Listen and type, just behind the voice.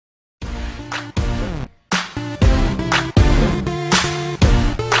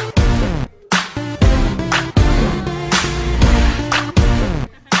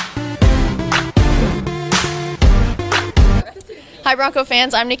Hi Bronco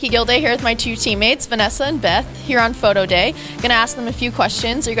fans, I'm Nici Gilday here with my two teammates, Vanessa and Beth, here on Photo Day. Gonna ask them a few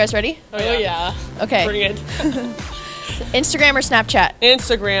questions. Are you guys ready? Oh yeah. Okay. Bring it. Instagram or Snapchat?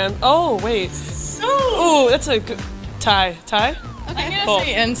 Instagram. Oh, wait. Oh, that's a good... Tie? Okay. I'm gonna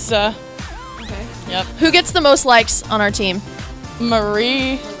say Insta. Okay. Yep. Who gets the most likes on our team?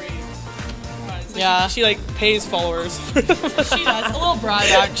 Marie. Yeah. She like pays followers. She does. A little bribe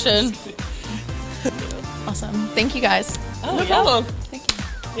action. Awesome. Thank you guys. Oh, no problem. Thank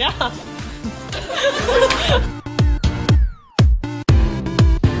you. Yeah.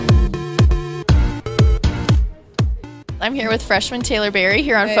 I'm here with freshman Taylor Berry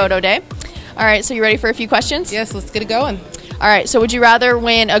here on Photo Day. All right, so you ready for a few questions? Yes, let's get it going. All right, so would you rather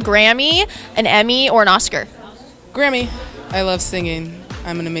win a Grammy, an Emmy, or an Oscar? Grammy. I love singing.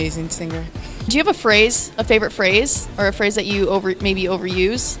 I'm an amazing singer. Do you have a favorite phrase, or a phrase that you maybe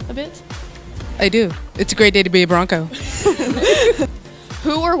overuse a bit? I do. It's a great day to be a Bronco.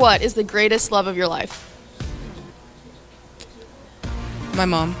 Who or what is the greatest love of your life? My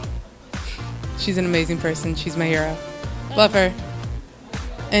mom. She's an amazing person. She's my hero. Love her.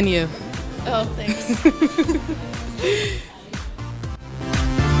 And you. Oh, thanks.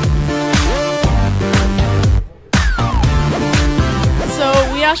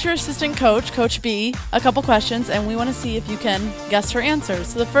 So we asked your assistant coach, Coach B, a couple questions, and we want to see if you can guess her answers.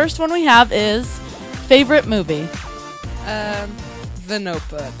 So the first one we have is favorite movie. The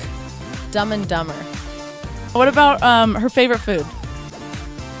Notebook. Dumb and Dumber. What about her favorite food?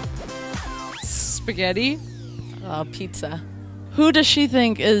 Spaghetti. Oh, pizza. Who does she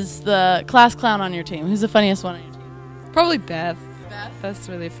think is the class clown on your team? Who's the funniest one on your team? Probably Beth. That's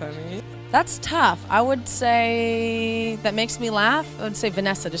really funny. That's tough. I would say that makes me laugh. I would say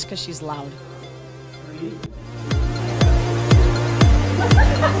Vanessa just because she's loud.